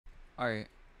Alright,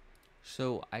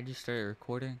 so I just started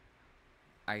recording.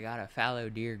 I got a fallow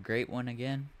deer, great one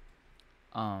again.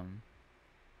 We're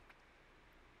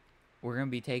gonna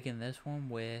be taking this one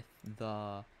with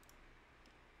the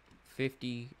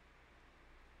 50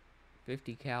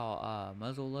 cal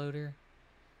muzzle loader.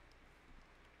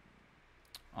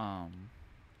 We're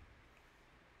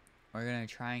gonna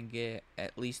try and get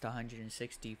at least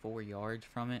 164 yards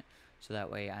from it, so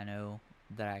that way I know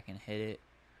that I can hit it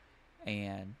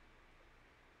and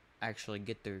actually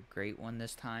get the great one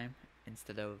this time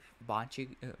instead of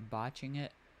botching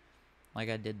it like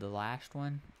I did the last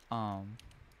one.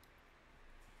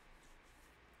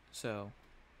 So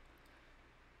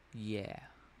yeah,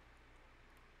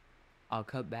 I'll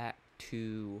cut back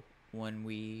to when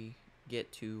we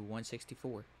get to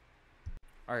 164.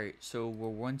 Alright, so we're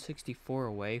 164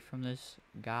 away from this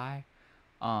guy.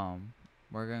 We're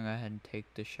gonna go ahead and take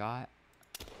the shot.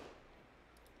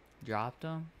 Dropped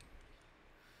him.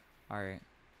 Alright.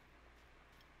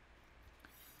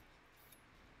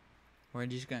 We're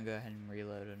just gonna go ahead and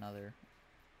reload another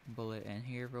bullet in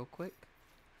here real quick.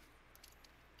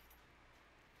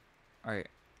 Alright.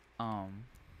 I'll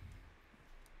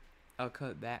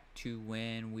cut back to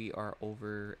when we are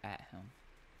over at him.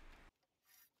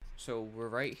 So we're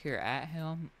right here at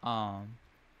him.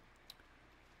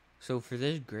 So for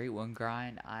this great one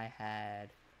grind, I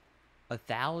had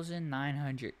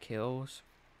 1,900 kills,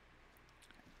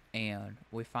 and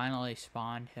we finally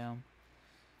spawned him.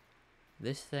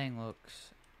 This thing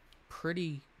looks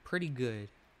pretty good.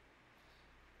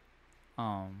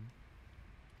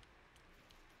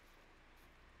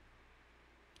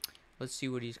 Let's see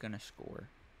what he's gonna score.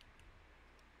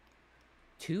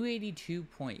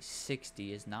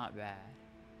 282.60 is not bad.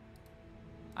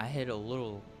 I hit a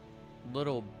little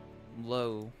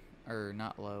low, or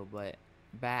not low, but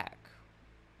back.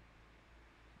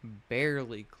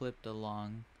 Barely clipped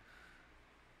along.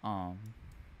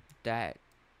 That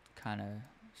kind of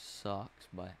sucks,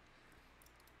 but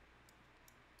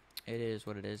it is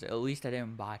what it is. At least I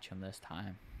didn't botch him this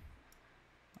time.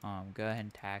 Go ahead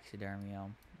and taxidermy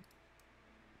him.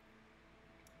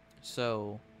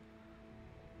 So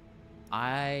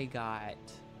I got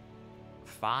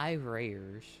 5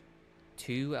 rares,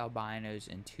 2 albinos,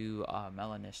 and 2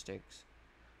 melanistics.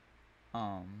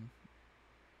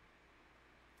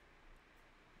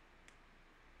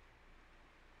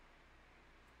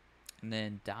 And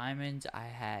then diamonds, I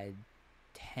had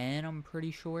 10, I'm pretty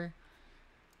sure.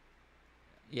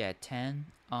 Yeah, 10.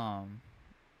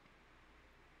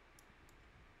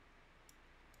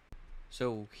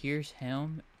 So here's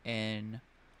him in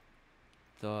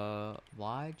the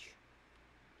lodge.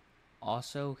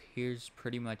 Also, here's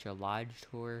pretty much a lodge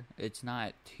tour. It's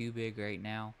not too big right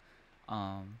now.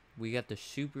 We got the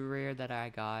super rare that I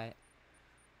got,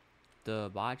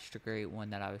 the botched great one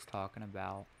that I was talking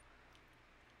about,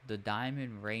 the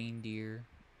diamond reindeer,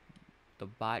 the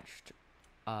botched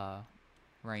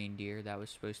reindeer that was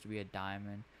supposed to be a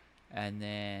diamond, and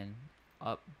then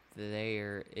up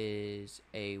there is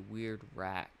a weird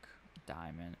rack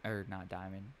diamond, or not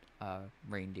diamond,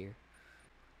 reindeer.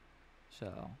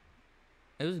 So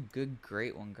it was a good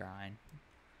great one grind.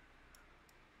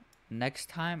 Next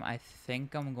time I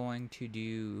think I'm going to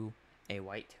do a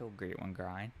whitetail great one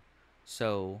grind,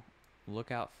 so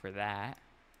look out for that.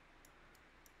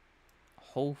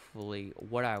 Hopefully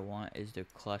what I want is the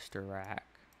cluster rack.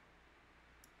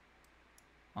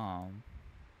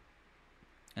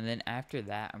 And then after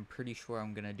that, I'm pretty sure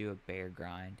I'm gonna do a bear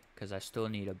grind, because I still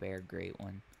need a bear great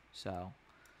one. So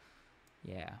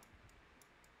yeah,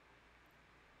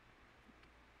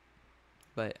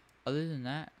 but other than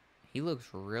that, he looks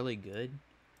really good.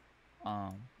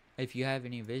 If you have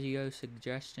any video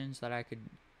suggestions that I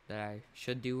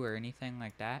should do or anything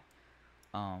like that,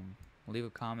 leave a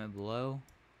comment below.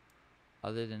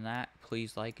 Other than that,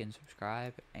 please like and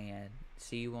subscribe, and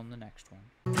see you on the next one.